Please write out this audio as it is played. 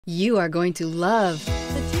You are going to love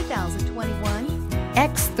the 2021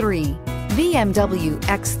 X3. BMW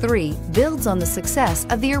X3 builds on the success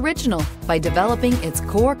of the original by developing its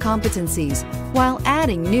core competencies while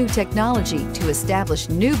adding new technology to establish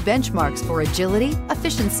new benchmarks for agility,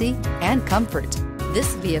 efficiency, and comfort.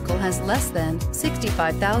 This vehicle has less than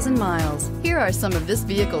 65,000 miles. Here are some of this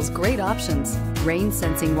vehicle's great options: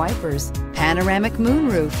 rain-sensing wipers, panoramic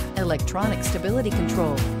moonroof, electronic stability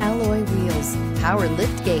control, alloy wheels, power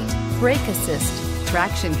liftgate, brake assist,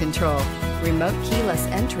 traction control, remote keyless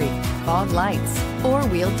entry, fog lights,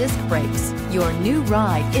 four-wheel disc brakes. Your new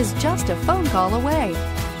ride is just a phone call away.